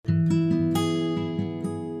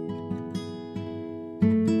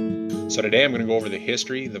So today I'm going to go over the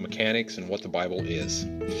history, the mechanics, and what the Bible is.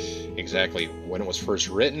 Exactly when it was first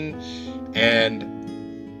written,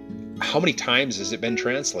 and how many times has it been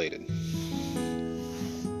translated.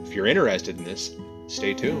 If you're interested in this,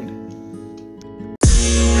 stay tuned.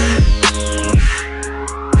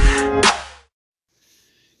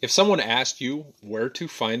 If someone asked you where to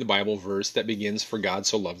find the Bible verse that begins, "For God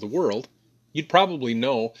so loved the world," you'd probably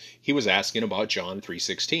know he was asking about John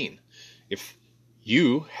 3:16. If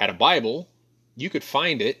you had a Bible, you could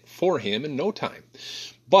find it for him in no time.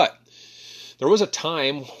 But there was a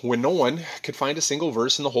time when no one could find a single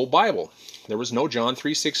verse in the whole Bible. There was no John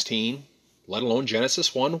 3:16, let alone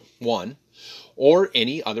Genesis 1:1, or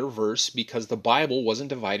any other verse, because the Bible wasn't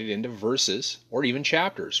divided into verses or even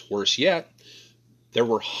chapters. Worse yet, there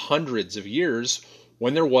were hundreds of years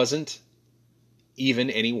when there wasn't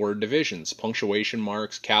even any word divisions. Punctuation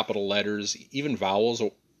marks, capital letters, even vowels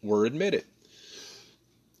were admitted.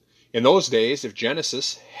 In those days, if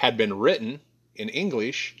Genesis had been written in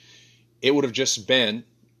English, it would have just been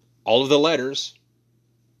all of the letters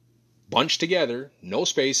bunched together, no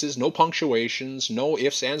spaces, no punctuations, no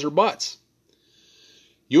ifs, ands, or buts.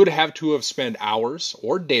 You would have to have spent hours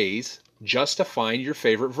or days just to find your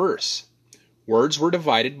favorite verse. Words were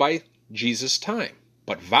divided by Jesus' time,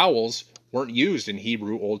 but vowels weren't used in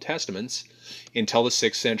Hebrew Old Testaments until the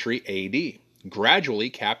 6th century AD. Gradually,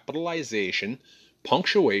 capitalization,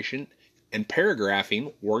 punctuation, and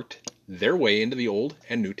paragraphing worked their way into the Old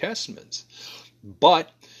and New Testaments.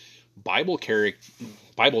 But Bible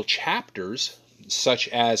chapters, such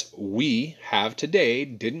as we have today,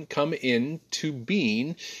 didn't come into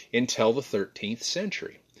being until the 13th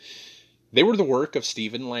century. They were the work of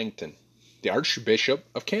Stephen Langton, the Archbishop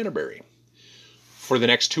of Canterbury. For the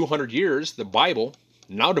next 200 years, the Bible,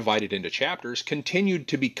 now divided into chapters, continued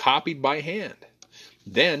to be copied by hand.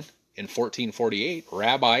 Then, in 1448,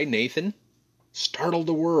 Rabbi Nathan startled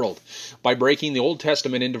the world by breaking the Old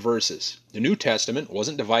Testament into verses. The New Testament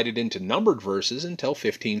wasn't divided into numbered verses until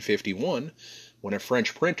 1551, when a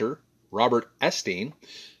French printer, Robert Estienne,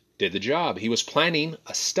 did the job. He was planning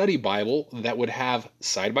a study Bible that would have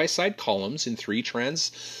side-by-side columns in 3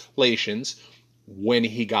 translations when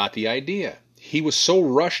he got the idea. He was so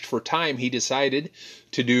rushed for time, he decided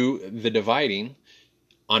to do the dividing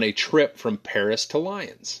on a trip from Paris to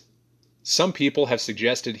Lyons. Some people have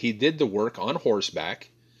suggested he did the work on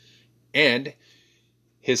horseback, and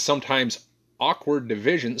his sometimes awkward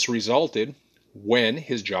divisions resulted when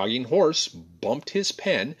his jogging horse bumped his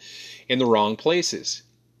pen in the wrong places.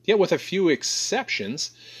 Yet with a few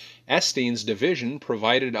exceptions, Estienne's division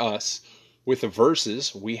provided us with the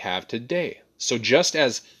verses we have today. So just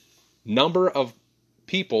as number of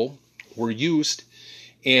people were used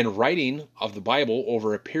in writing of the Bible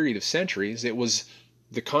over a period of centuries, it was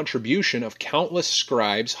the contribution of countless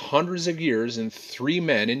scribes, hundreds of years, and 3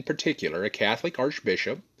 men in particular, a Catholic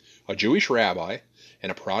archbishop, a Jewish rabbi,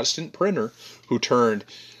 and a Protestant printer, who turned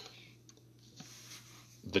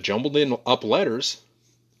the jumbled up letters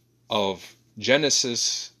of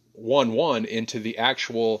Genesis 1:1 into the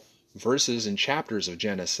actual verses and chapters of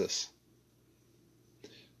Genesis.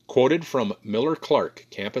 Quoted from Miller Clark,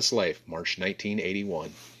 Campus Life, March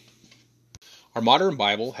 1981. Our modern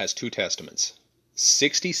Bible has 2 testaments,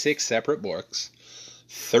 66 separate books,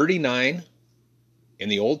 39 in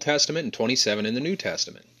the Old Testament and 27 in the New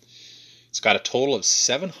Testament. It's got a total of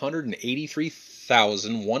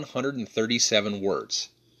 783,137 words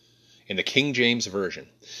in the King James Version.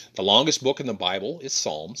 The longest book in the Bible is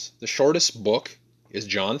Psalms. The shortest book is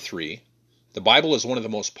John 3. The Bible is one of the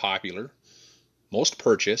most popular, most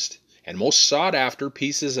purchased, and most sought-after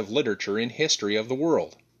pieces of literature in history of the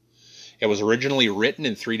world. It was originally written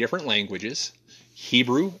in 3 different languages: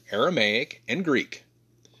 Hebrew, Aramaic, and Greek.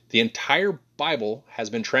 The entire Bible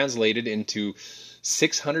has been translated into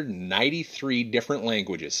 693 different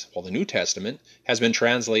languages, while the New Testament has been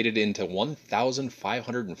translated into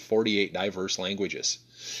 1,548 diverse languages.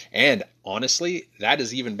 And honestly, that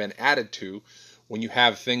has even been added to when you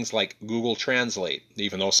have things like Google Translate.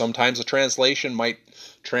 Even though sometimes a translation might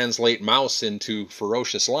translate mouse into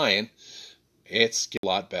ferocious lion, it's a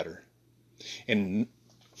lot better. In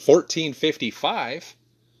 1455,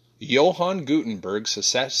 Johann Gutenberg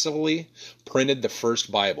successfully printed the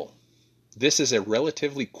first Bible. This is a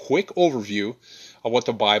relatively quick overview of what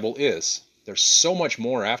the Bible is. There's so much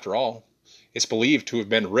more after all. It's believed to have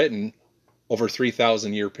been written over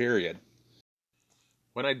 3,000-year period.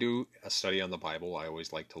 When I do a study on the Bible, I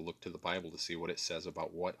always like to look to the Bible to see what it says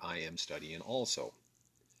about what I am studying also.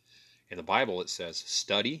 In the Bible it says,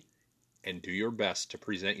 "Study and do your best to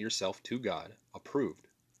present yourself to God, approved,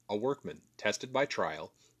 a workman, tested by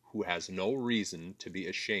trial, who has no reason to be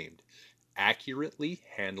ashamed, accurately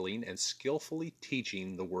handling and skillfully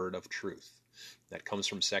teaching the word of truth. That comes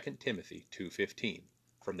from 2 Timothy 2:15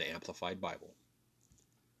 from the Amplified Bible.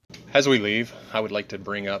 As we leave, I would like to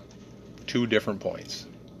bring up two different points.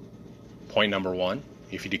 Point number one,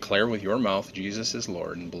 if you declare with your mouth Jesus is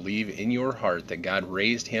Lord and believe in your heart that God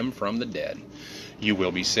raised him from the dead, you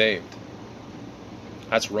will be saved.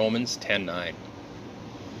 That's Romans 10:9.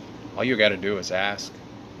 All you got to do is ask,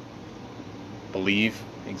 believe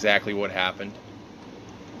exactly what happened,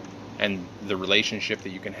 and the relationship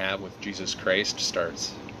that you can have with Jesus Christ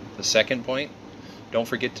starts. The second point, don't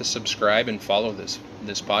forget to subscribe and follow this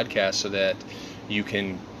podcast so that you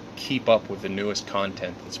can keep up with the newest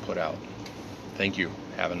content that's put out. Thank you.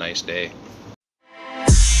 Have a nice day.